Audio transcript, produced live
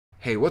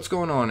Hey, what's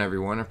going on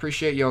everyone? I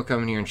appreciate y'all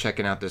coming here and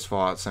checking out this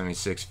Fallout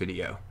 76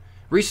 video.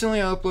 Recently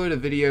I uploaded a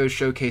video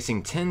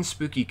showcasing 10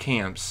 spooky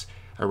camps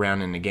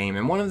around in the game,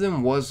 and one of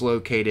them was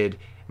located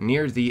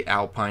near the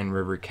Alpine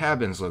River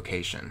Cabins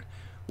location,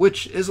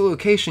 which is a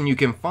location you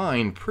can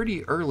find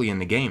pretty early in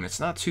the game. It's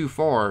not too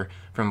far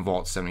from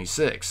Vault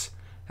 76.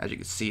 As you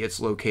can see, it's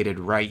located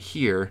right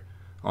here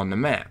on the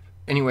map.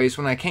 Anyways,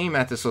 when I came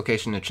at this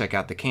location to check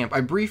out the camp,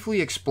 I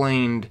briefly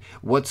explained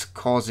what's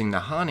causing the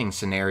haunting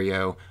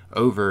scenario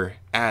over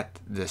at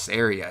this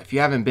area. If you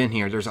haven't been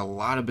here, there's a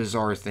lot of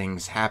bizarre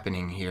things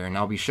happening here, and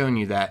I'll be showing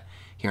you that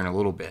here in a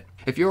little bit.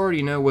 If you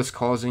already know what's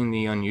causing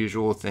the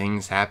unusual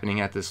things happening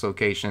at this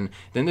location,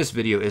 then this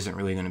video isn't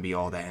really going to be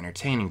all that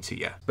entertaining to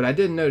you. But I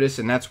did notice,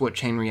 and that's what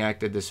chain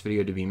reacted this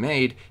video to be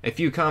made, a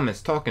few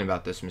comments talking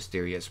about this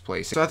mysterious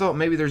place. So I thought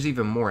maybe there's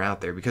even more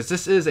out there, because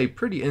this is a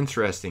pretty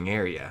interesting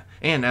area.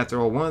 And after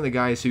all, one of the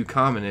guys who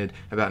commented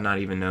about not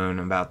even knowing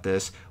about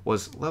this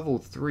was level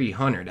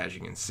 300, as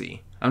you can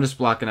see. I'm just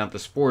blocking out the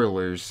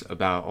spoilers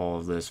about all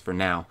of this for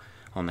now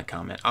on the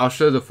comment. I'll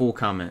show the full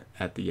comment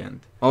at the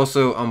end.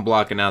 Also, I'm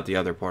blocking out the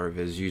other part of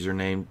his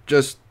username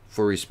just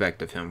for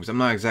respect of him, because I'm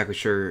not exactly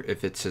sure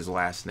if it's his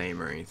last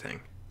name or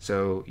anything.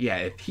 So yeah,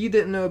 if he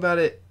didn't know about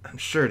it, I'm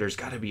sure there's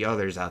got to be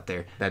others out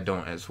there that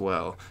don't as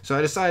well. So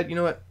I decided, you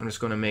know what, I'm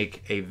just going to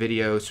make a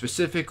video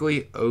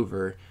specifically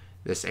over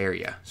this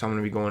area. So I'm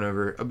going to be going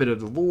over a bit of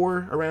the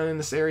lore around in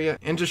this area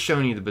and just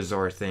showing you the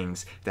bizarre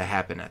things that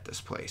happen at this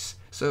place.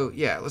 So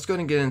yeah, let's go ahead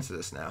and get into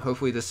this now.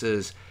 Hopefully this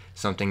is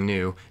something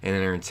new and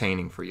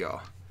entertaining for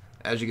y'all.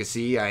 As you can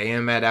see, I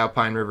am at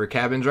Alpine River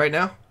Cabins right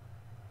now,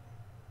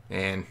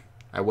 and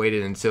I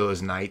waited until it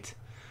was night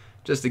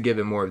just to give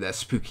it more of that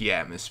spooky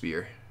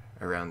atmosphere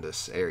around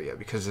this area,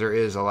 because there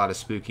is a lot of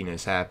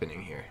spookiness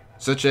happening here,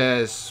 such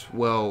as,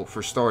 well,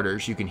 for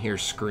starters, you can hear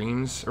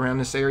screams around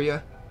this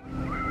area.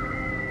 You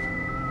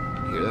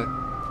hear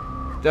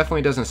that?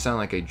 Definitely doesn't sound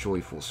like a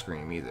joyful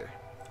scream either.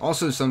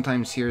 Also,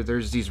 sometimes here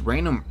there's these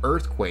random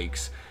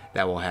earthquakes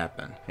that will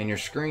happen, and your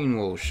screen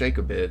will shake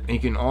a bit, and you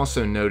can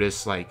also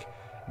notice like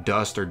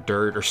dust or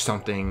dirt or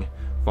something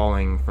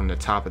falling from the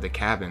top of the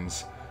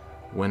cabins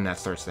when that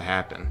starts to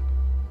happen.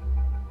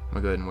 I'm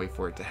gonna go ahead and wait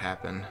for it to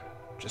happen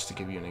just to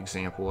give you an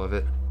example of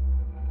it.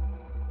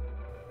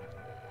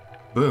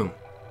 Boom.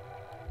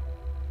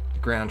 The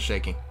ground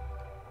shaking.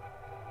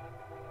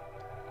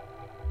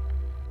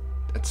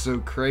 That's so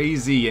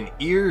crazy and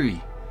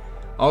eerie.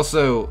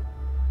 Also,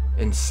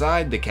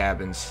 inside the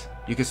cabins,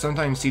 you can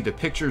sometimes see the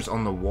pictures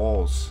on the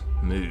walls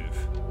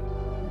move.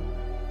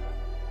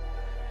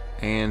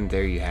 And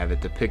there you have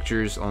it, the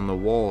pictures on the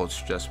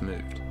walls just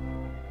moved.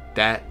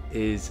 That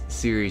is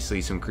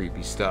seriously some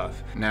creepy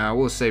stuff. Now I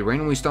will say,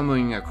 randomly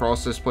stumbling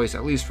across this place,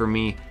 at least for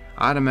me,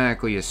 I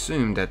automatically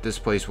assumed that this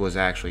place was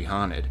actually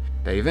haunted.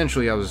 That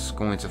eventually I was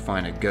going to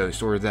find a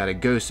ghost, or that a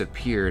ghost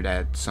appeared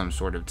at some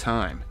sort of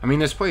time. I mean,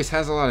 this place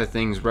has a lot of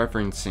things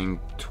referencing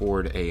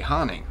toward a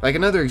haunting. Like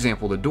another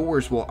example, the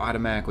doors will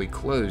automatically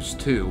close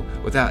too,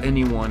 without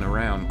anyone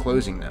around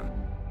closing them.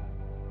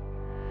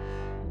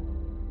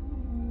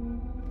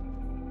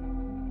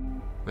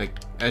 Like,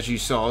 as you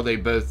saw, they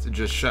both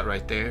just shut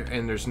right there,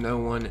 and there's no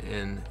one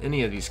in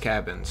any of these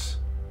cabins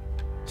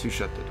to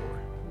shut the door.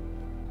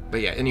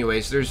 But yeah,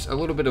 anyways, there's a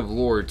little bit of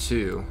lore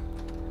too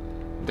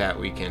that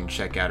we can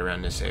check out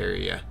around this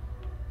area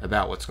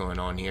about what's going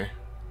on here.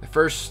 The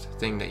first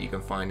thing that you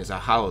can find is a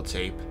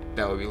holotape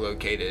that will be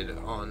located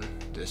on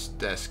this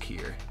desk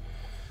here.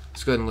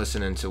 Let's go ahead and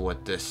listen into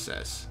what this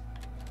says.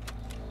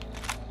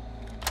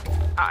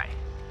 Hi,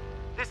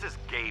 this is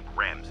Gabe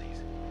Ramses,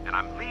 and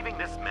I'm leaving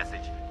this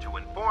message to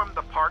inform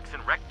the Parks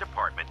and Rec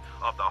Department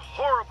of the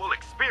horrible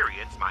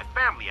experience my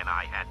family and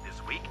I had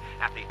this week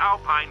at the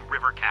Alpine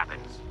River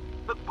Cabins.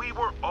 Look, we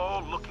were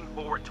all looking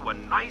forward to a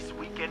nice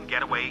weekend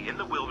getaway in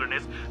the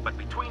wilderness, but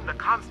between the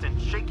constant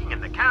shaking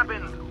in the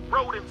cabins,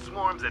 rodent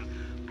swarms, and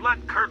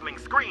blood-curdling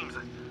screams,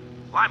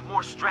 well, I'm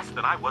more stressed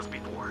than I was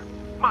before.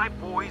 My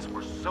boys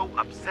were so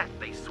upset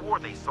they swore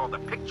they saw the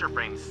picture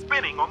frames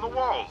spinning on the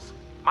walls.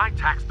 My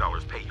tax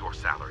dollars pay your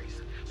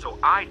salaries, so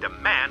I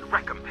demand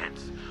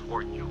recompense,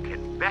 or you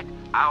can bet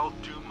I'll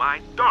do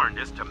my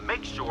darndest to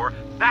make sure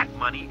that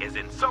money is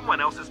in someone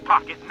else's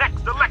pocket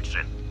next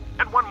election.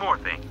 And one more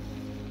thing.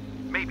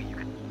 Maybe you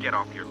could get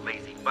off your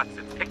lazy butts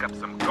and pick up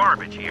some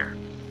garbage here.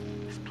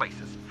 This place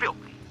is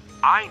filthy.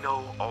 I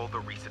know all the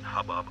recent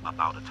hubbub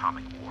about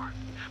atomic war,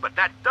 but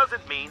that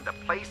doesn't mean the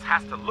place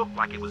has to look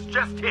like it was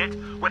just hit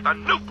with a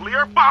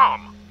nuclear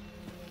bomb.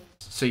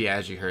 So yeah,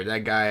 as you heard,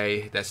 that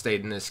guy that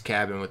stayed in this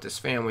cabin with his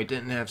family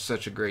didn't have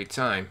such a great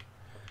time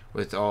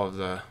with all of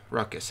the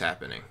ruckus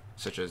happening,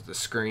 such as the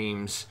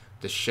screams,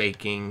 the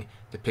shaking,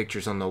 the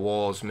pictures on the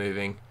walls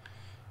moving,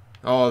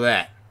 all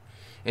that.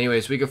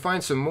 Anyways, we can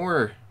find some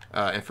more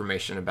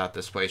information about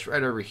this place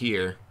right over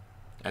here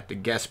at the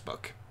guest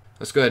book.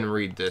 Let's go ahead and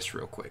read this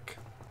real quick.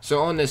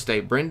 So on this day,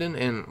 Brendan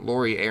and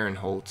Lori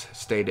Aaronholt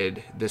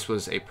stated this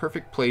was a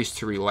perfect place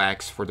to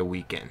relax for the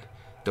weekend.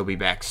 They'll be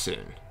back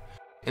soon.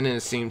 And then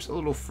it seems a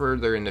little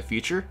further in the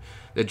future,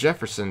 the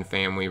Jefferson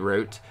family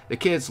wrote, "The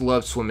kids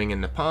love swimming in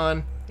the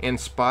pond and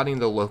spotting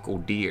the local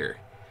deer.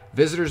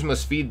 Visitors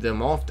must feed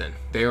them often.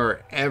 They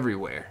are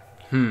everywhere."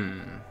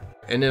 And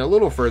then a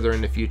little further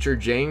in the future,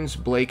 James,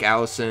 Blake,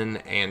 Allison,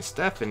 and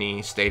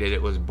Stephanie stated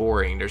it was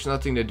boring. There's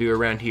nothing to do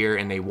around here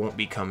and they won't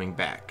be coming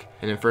back.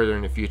 And then further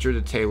in the future,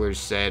 the Taylors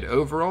said,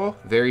 "Overall,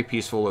 very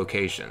peaceful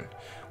location.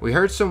 We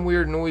heard some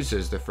weird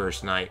noises the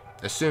first night.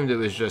 Assumed it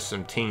was just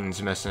some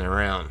teens messing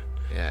around."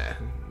 Yeah,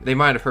 they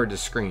might have heard the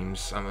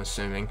screams, I'm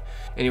assuming.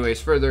 Anyways,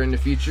 further in the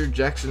future,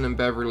 Jackson and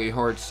Beverly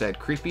Hart said,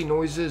 "Creepy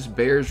noises,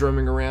 bears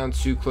roaming around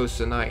too close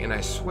to night, and I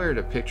swear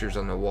the pictures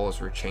on the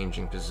walls were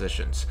changing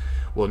positions.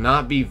 Will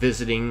not be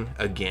visiting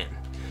again."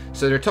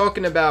 So they're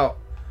talking about,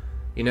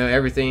 you know,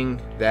 everything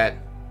that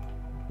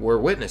we're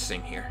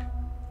witnessing here.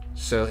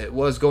 So it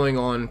was going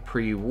on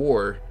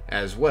pre-war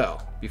as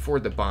well, before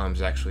the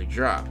bombs actually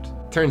dropped.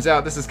 Turns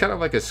out this is kind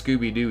of like a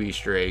Scooby-Doo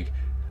Easter egg.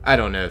 I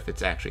don't know if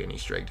it's actually an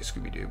Easter egg to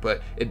Scooby-Doo,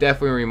 but it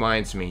definitely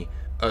reminds me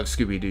of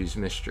Scooby-Doo's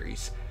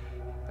mysteries.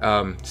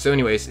 So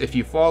anyways, if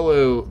you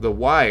follow the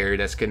wire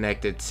that's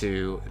connected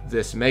to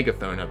this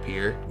megaphone up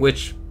here,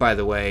 which, by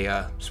the way,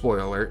 spoiler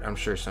alert, I'm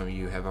sure some of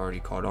you have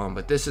already caught on,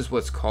 but this is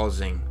what's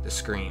causing the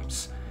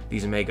screams,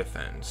 these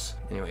megaphones.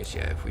 Anyways,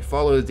 yeah, if we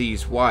follow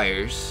these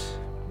wires,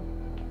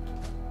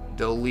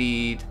 they'll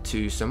lead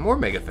to some more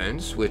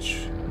megaphones,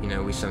 which, you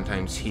know, we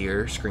sometimes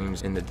hear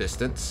screams in the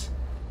distance.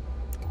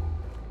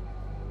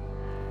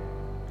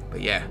 But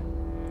yeah,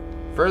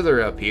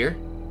 further up here,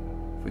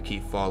 if we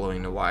keep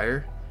following the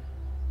wire,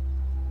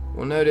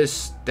 we'll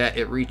notice that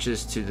it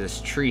reaches to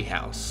this tree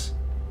house.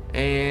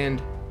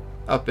 And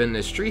up in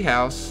this tree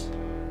house,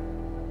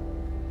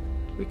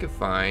 we can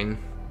find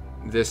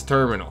this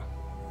terminal.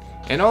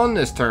 And on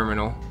this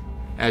terminal,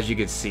 as you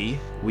can see,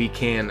 we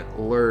can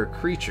lure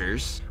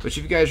creatures, which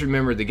if you guys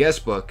remember the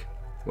guest book,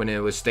 when it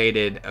was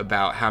stated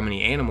about how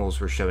many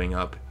animals were showing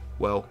up,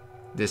 well,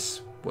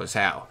 this was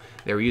how.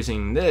 They were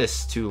using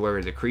this to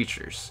lure the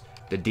creatures,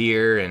 the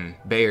deer and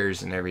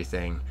bears and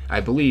everything, I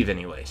believe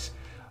anyways.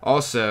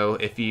 Also,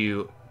 if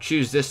you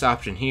choose this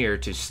option here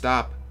to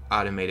stop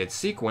automated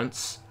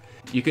sequence,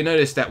 you can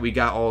notice that we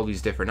got all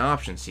these different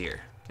options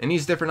here. And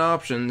these different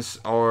options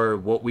are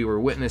what we were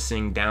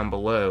witnessing down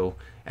below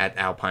at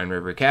Alpine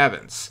River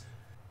Cabins.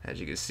 As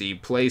you can see,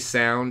 play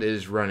sound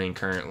is running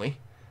currently.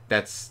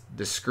 That's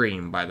the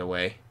scream, by the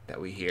way,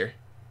 that we hear.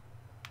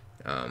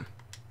 Let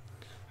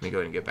me go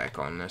ahead and get back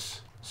on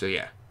this. So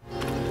yeah.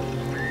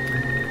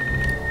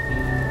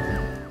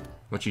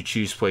 Once you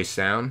choose play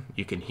sound,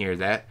 you can hear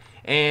that.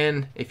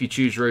 And if you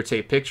choose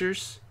rotate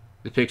pictures,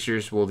 the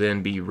pictures will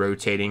then be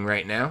rotating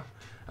right now.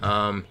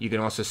 You can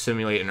also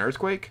simulate an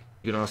earthquake.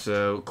 You can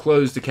also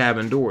close the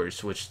cabin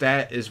doors, which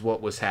that is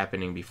what was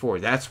happening before.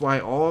 That's why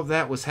all of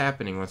that was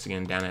happening once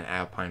again down at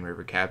Alpine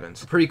River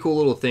Cabins. A pretty cool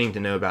little thing to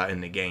know about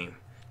in the game.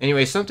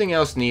 Anyway, something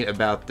else neat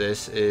about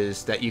this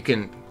is that you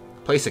can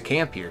place a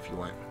camp here if you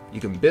want. You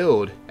can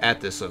build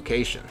at this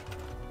location.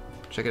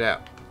 Check it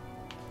out.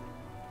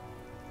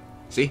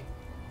 See?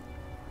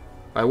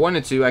 If I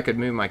wanted to, I could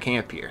move my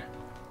camp here.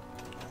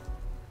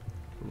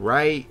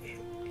 Right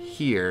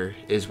here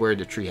is where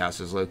the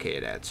treehouse is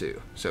located at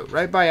too. So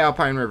right by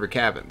Alpine River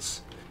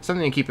Cabins.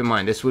 Something to keep in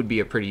mind, this would be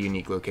a pretty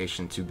unique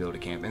location to build a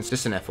camp. It's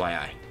just an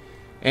FYI.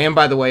 And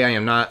by the way, I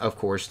am not, of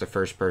course, the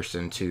first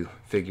person to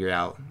figure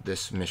out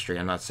this mystery.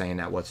 I'm not saying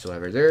that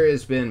whatsoever. There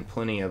has been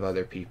plenty of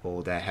other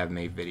people that have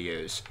made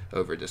videos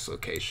over this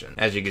location,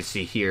 as you can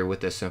see here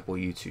with a simple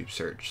YouTube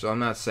search. So I'm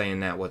not saying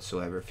that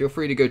whatsoever. Feel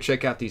free to go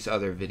check out these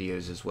other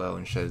videos as well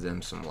and show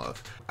them some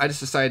love. I just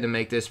decided to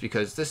make this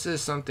because this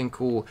is something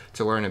cool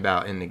to learn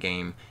about in the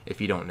game if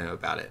you don't know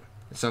about it.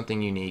 It's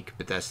something unique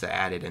Bethesda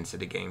added into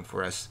the game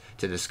for us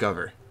to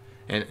discover.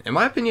 And in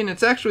my opinion,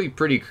 it's actually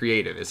pretty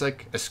creative. It's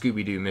like a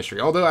Scooby-Doo mystery.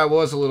 Although I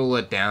was a little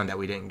let down that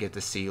we didn't get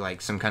to see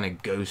like some kind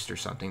of ghost or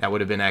something. That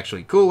would have been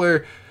actually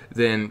cooler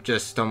than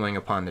just stumbling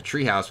upon the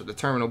treehouse with the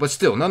terminal. But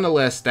still,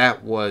 nonetheless,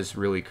 that was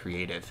really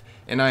creative.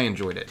 And I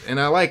enjoyed it. And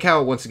I like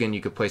how, once again,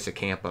 you could place a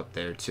camp up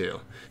there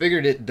too.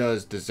 Figured it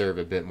does deserve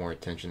a bit more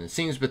attention. It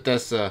seems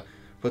Bethesda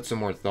put some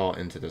more thought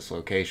into this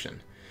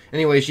location.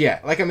 Anyways,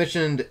 yeah, like I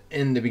mentioned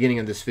in the beginning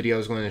of this video, I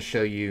was going to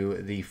show you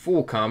the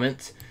full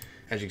comment.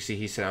 As you can see,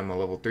 he said I'm a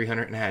level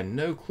 300 and I had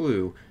no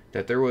clue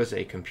that there was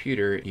a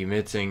computer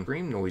emitting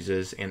scream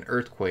noises and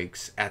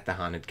earthquakes at the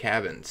haunted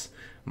cabins.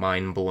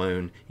 Mind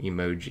blown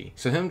emoji.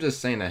 So him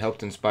just saying that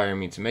helped inspire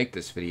me to make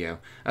this video.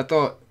 I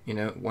thought, you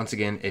know, once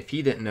again, if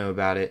he didn't know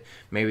about it,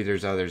 maybe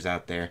there's others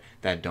out there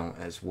that don't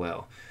as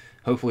well.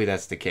 Hopefully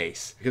that's the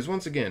case. Because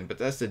once again,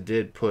 Bethesda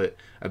did put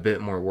a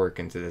bit more work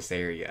into this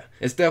area.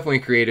 It's definitely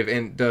creative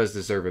and does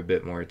deserve a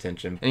bit more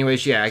attention.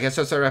 Anyways, yeah, I guess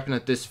I'll start wrapping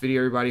up this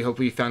video, everybody.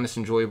 Hopefully you found this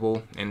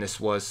enjoyable and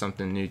this was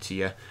something new to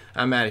you.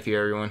 I'm out of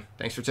here, everyone.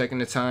 Thanks for taking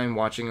the time,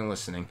 watching, and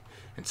listening.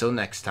 Until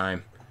next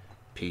time,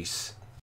 peace.